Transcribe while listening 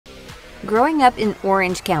growing up in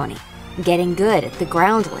Orange County, getting good at the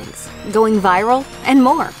Groundlings, going viral, and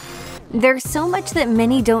more. There's so much that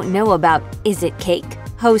many don't know about Is It Cake?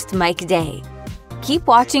 Host Mike Day. Keep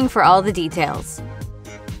watching for all the details.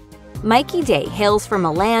 Mikey Day hails from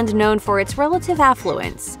a land known for its relative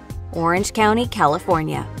affluence, Orange County,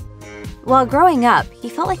 California. While growing up, he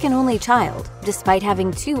felt like an only child, despite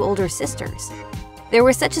having 2 older sisters. There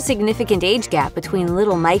was such a significant age gap between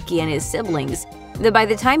little Mikey and his siblings that by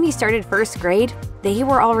the time he started 1st grade, they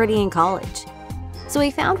were already in college. So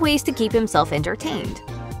he found ways to keep himself entertained.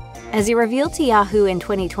 As he revealed to Yahoo in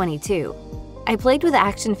 2022, "I played with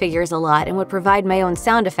action figures a lot and would provide my own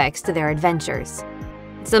sound effects to their adventures."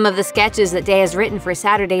 Some of the sketches that Day has written for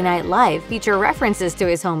Saturday Night Live feature references to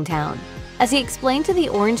his hometown. As he explained to the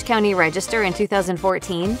Orange County Register in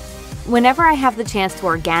 2014, "Whenever I have the chance to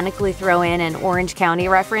organically throw in an Orange County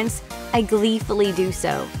reference, I gleefully do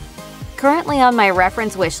so." Currently on my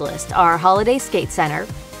reference wish list are Holiday Skate Center,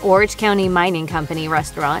 Orange County Mining Company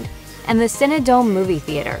Restaurant, and the Cinedome Movie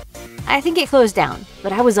Theater. I think it closed down,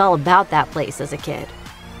 but I was all about that place as a kid.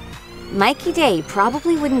 Mikey Day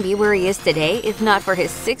probably wouldn't be where he is today if not for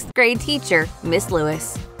his 6th grade teacher, Miss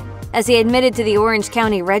Lewis. As he admitted to the Orange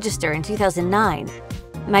County Register in 2009,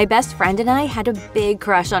 "My best friend and I had a big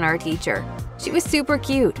crush on our teacher. She was super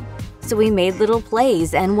cute. So we made little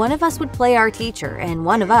plays, and one of us would play our teacher, and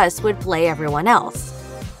one of us would play everyone else.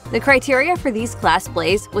 The criteria for these class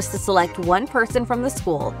plays was to select one person from the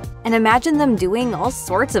school and imagine them doing all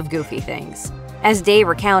sorts of goofy things." As Day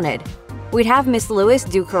recounted, "We'd have Miss Lewis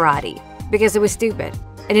do karate, because it was stupid.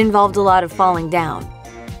 It involved a lot of falling down."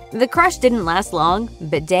 The crush didn't last long,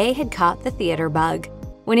 but Day had caught the theater bug.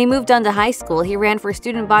 When he moved on to high school, he ran for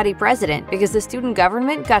student body president because the student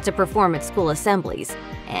government got to perform at school assemblies,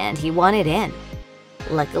 and he wanted in.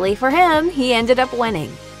 Luckily for him, he ended up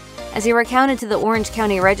winning. As he recounted to the Orange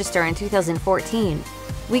County Register in 2014,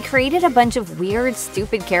 "We created a bunch of weird,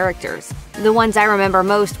 stupid characters. The ones I remember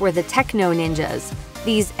most were the Techno Ninjas,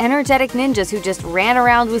 these energetic ninjas who just ran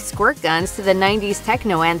around with squirt guns to the 90s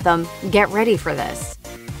techno anthem, Get Ready for This."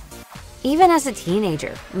 Even as a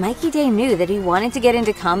teenager, Mikey Day knew that he wanted to get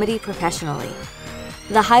into comedy professionally.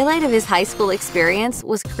 The highlight of his high school experience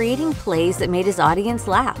was creating plays that made his audience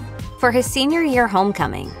laugh. For his senior year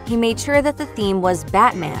homecoming, he made sure that the theme was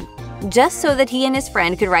Batman, just so that he and his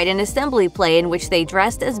friend could write an assembly play in which they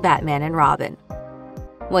dressed as Batman and Robin.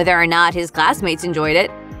 Whether or not his classmates enjoyed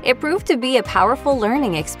it, it proved to be a powerful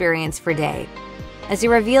learning experience for Day. As he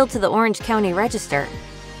revealed to the Orange County Register,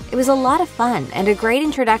 "It was a lot of fun and a great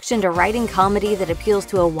introduction to writing comedy that appeals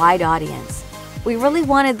to a wide audience. We really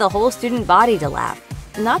wanted the whole student body to laugh,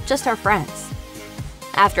 not just our friends."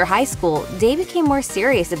 After high school, Day became more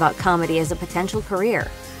serious about comedy as a potential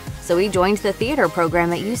career, so he joined the theater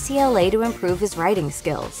program at UCLA to improve his writing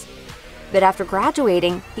skills. But after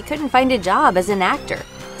graduating, he couldn't find a job as an actor,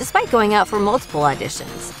 despite going out for multiple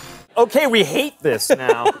auditions. "Okay, we hate this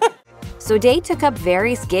now." So Day took up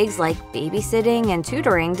various gigs like babysitting and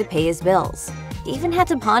tutoring to pay his bills. He even had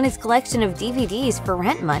to pawn his collection of DVDs for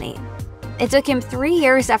rent money. It took him 3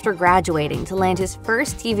 years after graduating to land his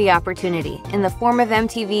first TV opportunity in the form of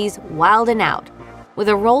MTV's Wild 'N Out, with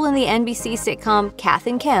a role in the NBC sitcom Kath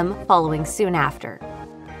and Kim following soon after.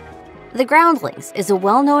 The Groundlings is a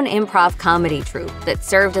well-known improv comedy troupe that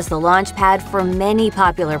served as the launchpad for many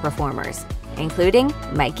popular performers, including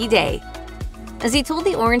Mikey Day. As he told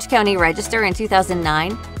the Orange County Register in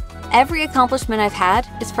 2009, "Every accomplishment I've had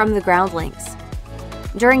is from the Groundlings."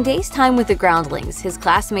 During Day's time with the Groundlings, his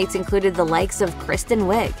classmates included the likes of Kristen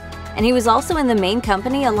Wiig, and he was also in the main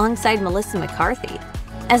company alongside Melissa McCarthy.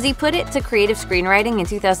 As he put it to creative screenwriting in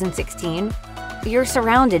 2016, "You're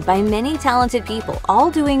surrounded by many talented people all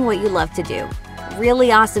doing what you love to do.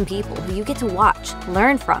 Really awesome people who you get to watch,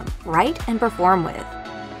 learn from, write, and perform with."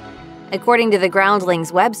 According to the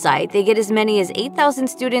Groundlings website, they get as many as 8,000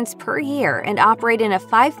 students per year and operate in a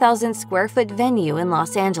 5,000 square foot venue in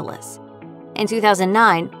Los Angeles. In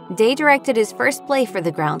 2009, Day directed his first play for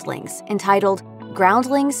the Groundlings, entitled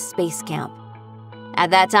Groundlings Space Camp.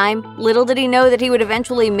 At that time, little did he know that he would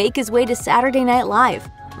eventually make his way to Saturday Night Live,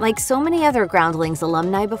 like so many other Groundlings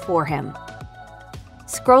alumni before him.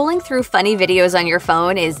 Scrolling through funny videos on your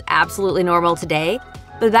phone is absolutely normal today,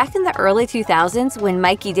 but back in the early 2000s, when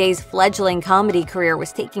Mikey Day's fledgling comedy career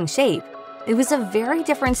was taking shape, it was a very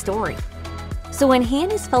different story. So when he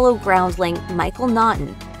and his fellow Groundling, Michael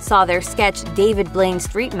Naughton, saw their sketch David Blaine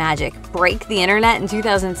Street Magic break the internet in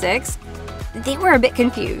 2006, they were a bit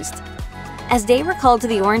confused. As Day recalled to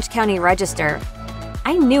the Orange County Register,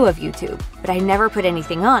 "I knew of YouTube, but I never put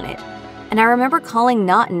anything on it. And I remember calling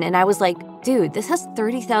Naughton and I was like, dude, this has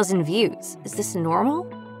 30,000 views. Is this normal?"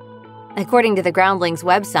 According to the Groundlings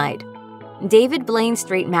website, David Blaine's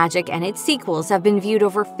Street Magic and its sequels have been viewed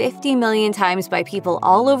over 50 million times by people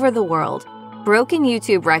all over the world, broken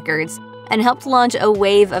YouTube records, and helped launch a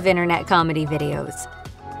wave of internet comedy videos.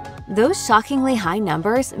 Those shockingly high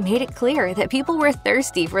numbers made it clear that people were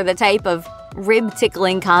thirsty for the type of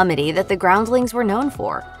rib-tickling comedy that the Groundlings were known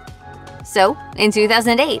for. So, in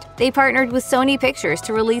 2008, they partnered with Sony Pictures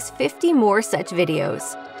to release 50 more such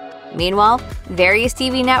videos. Meanwhile, various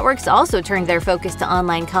TV networks also turned their focus to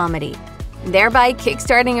online comedy, thereby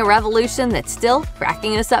kickstarting a revolution that's still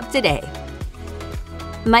cracking us up today.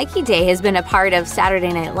 Mikey Day has been a part of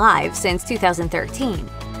Saturday Night Live since 2013.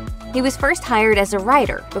 He was first hired as a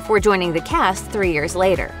writer before joining the cast 3 years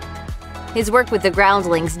later. His work with the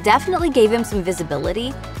Groundlings definitely gave him some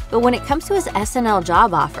visibility, but when it comes to his SNL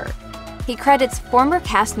job offer, he credits former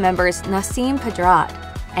cast members Nassim Pedrad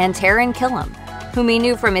and Taran Killam, whom he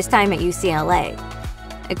knew from his time at UCLA.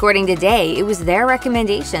 According to Day, it was their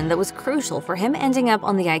recommendation that was crucial for him ending up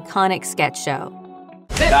on the iconic sketch show.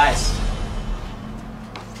 Guys,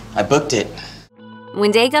 I booked it.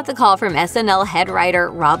 When Day got the call from SNL head writer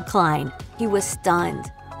Rob Klein, he was stunned.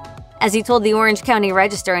 As he told the Orange County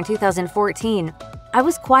Register in 2014, "I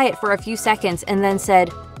was quiet for a few seconds and then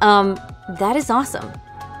said, that is awesome.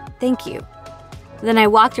 Thank you. Then I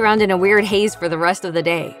walked around in a weird haze for the rest of the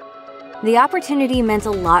day." The opportunity meant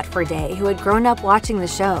a lot for Day, who had grown up watching the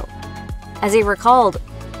show. As he recalled,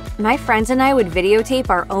 "My friends and I would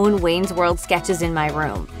videotape our own Wayne's World sketches in my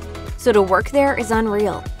room. So to work there is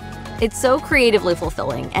unreal. It's so creatively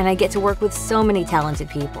fulfilling, and I get to work with so many talented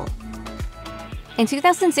people." In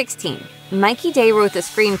 2016, Mikey Day wrote the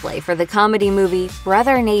screenplay for the comedy movie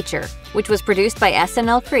Brother Nature, which was produced by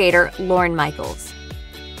SNL creator Lorne Michaels.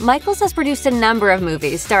 Michaels has produced a number of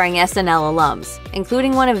movies starring SNL alums,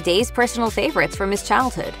 including one of Day's personal favorites from his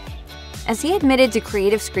childhood. As he admitted to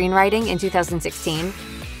creative screenwriting in 2016,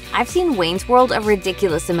 "I've seen Wayne's World a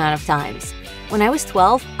ridiculous amount of times. When I was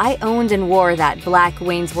 12, I owned and wore that black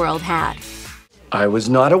Wayne's World hat." I was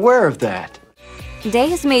not aware of that. Day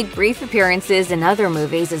has made brief appearances in other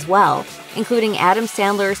movies as well, including Adam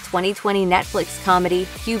Sandler's 2020 Netflix comedy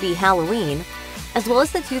Hubie Halloween, as well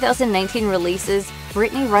as the 2019 releases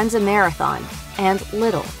Brittany Runs a Marathon and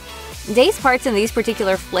Little. Day's parts in these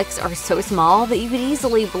particular flicks are so small that you could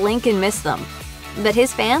easily blink and miss them. But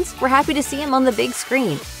his fans were happy to see him on the big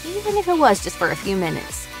screen, even if it was just for a few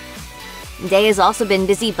minutes. Day has also been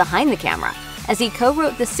busy behind the camera, as he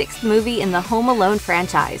co-wrote the 6th movie in the Home Alone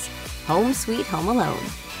franchise, Home Sweet Home Alone,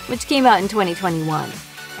 which came out in 2021.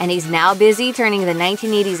 And he's now busy turning the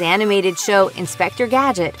 1980s animated show Inspector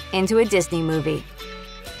Gadget into a Disney movie.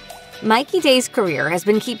 Mikey Day's career has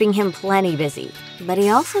been keeping him plenty busy, but he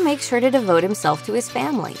also makes sure to devote himself to his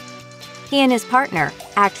family. He and his partner,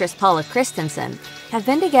 actress Paula Christensen, have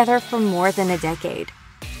been together for more than a decade.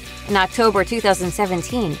 In October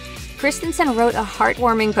 2017, Christensen wrote a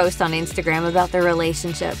heartwarming post on Instagram about their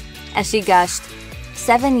relationship, as she gushed,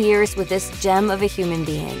 "7 years with this gem of a human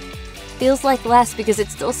being. Feels like less because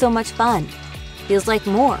it's still so much fun. Feels like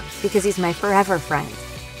more because he's my forever friend.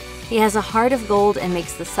 He has a heart of gold and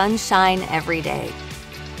makes the sun shine every day."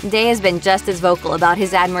 Day has been just as vocal about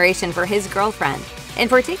his admiration for his girlfriend, in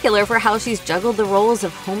particular for how she's juggled the roles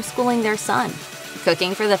of homeschooling their son,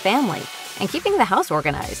 cooking for the family, and keeping the house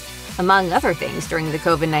organized, among other things during the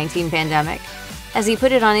COVID-19 pandemic. As he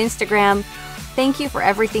put it on Instagram, "Thank you for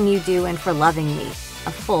everything you do and for loving me,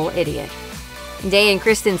 a full idiot." Day and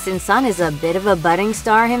Christensen's son is a bit of a budding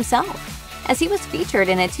star himself, as he was featured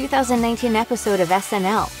in a 2019 episode of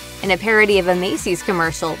SNL in a parody of a Macy's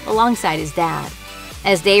commercial alongside his dad.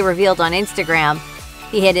 As Day revealed on Instagram,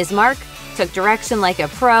 he hit his mark, took direction like a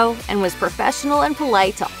pro, and was professional and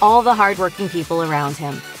polite to all the hardworking people around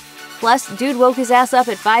him. Plus, dude woke his ass up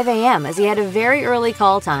at 5 a.m. as he had a very early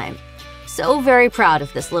call time. So very proud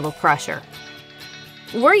of this little crusher.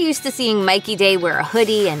 We're used to seeing Mikey Day wear a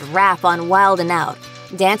hoodie and rap on Wild 'N Out,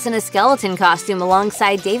 dance in a skeleton costume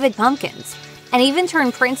alongside David Pumpkins, and even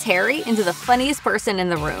turn Prince Harry into the funniest person in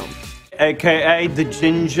the room. AKA the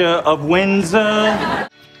Ginger of Windsor.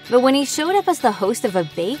 But when he showed up as the host of a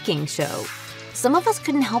baking show, some of us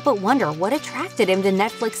couldn't help but wonder what attracted him to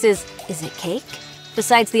Netflix's Is It Cake?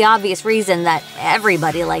 Besides the obvious reason that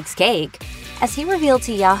everybody likes cake. As he revealed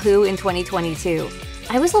to Yahoo in 2022,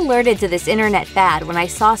 "I was alerted to this internet fad when I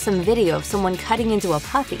saw some video of someone cutting into a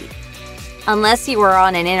puppy." Unless you were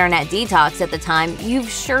on an internet detox at the time, you've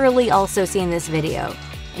surely also seen this video,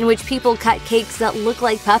 in which people cut cakes that look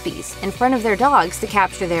like puppies in front of their dogs to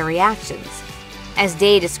capture their reactions. As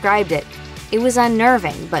Day described it, it was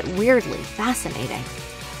unnerving but weirdly fascinating.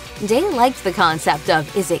 Day liked the concept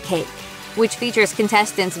of Is It Cake, which features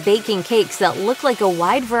contestants baking cakes that look like a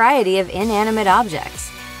wide variety of inanimate objects.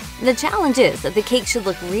 The challenge is that the cake should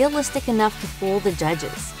look realistic enough to fool the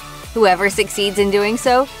judges. Whoever succeeds in doing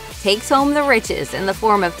so takes home the riches in the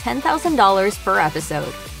form of $10,000 per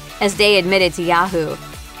episode. As Day admitted to Yahoo,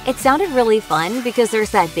 "It sounded really fun because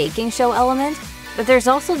there's that baking show element, but there's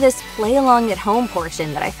also this play-along-at-home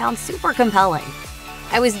portion that I found super compelling.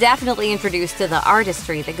 I was definitely introduced to the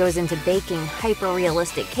artistry that goes into baking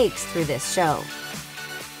hyper-realistic cakes through this show."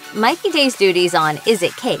 Mikey Day's duties on Is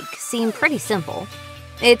It Cake seem pretty simple.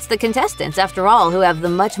 It's the contestants, after all, who have the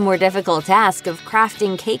much more difficult task of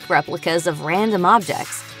crafting cake replicas of random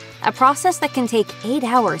objects, a process that can take 8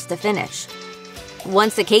 hours to finish.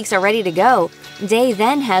 Once the cakes are ready to go, Day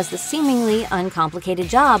then has the seemingly uncomplicated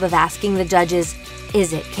job of asking the judges,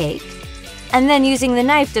 "Is it cake?" and then using the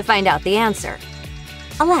knife to find out the answer.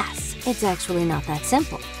 Alas, it's actually not that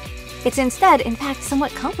simple. It's instead, in fact,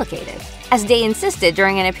 somewhat complicated, as Day insisted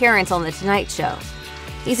during an appearance on The Tonight Show.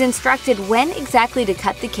 He's instructed when exactly to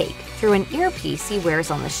cut the cake through an earpiece he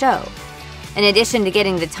wears on the show. In addition to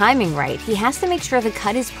getting the timing right, he has to make sure the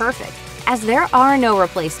cut is perfect, as there are no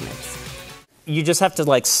replacements. You just have to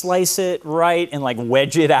like slice it right and like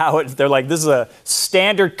wedge it out. They're like, "This is a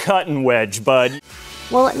standard cut and wedge, bud."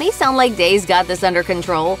 While it may sound like Day's got this under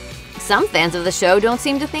control, some fans of the show don't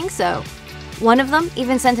seem to think so. One of them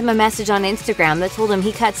even sent him a message on Instagram that told him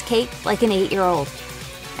he cuts cake like an 8-year-old.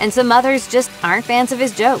 And some others just aren't fans of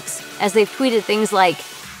his jokes, as they've tweeted things like,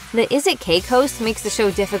 "The Is It Cake host makes the show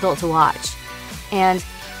difficult to watch," and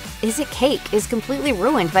 "Is It Cake is completely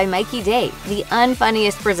ruined by Mikey Day, the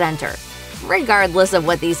unfunniest presenter." Regardless of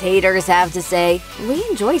what these haters have to say, we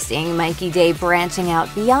enjoy seeing Mikey Day branching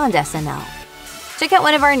out beyond SNL. Check out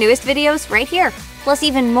one of our newest videos right here. Plus,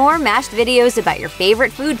 even more mashed videos about your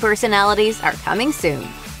favorite food personalities are coming soon.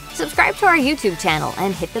 Subscribe to our YouTube channel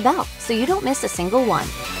and hit the bell so you don't miss a single one.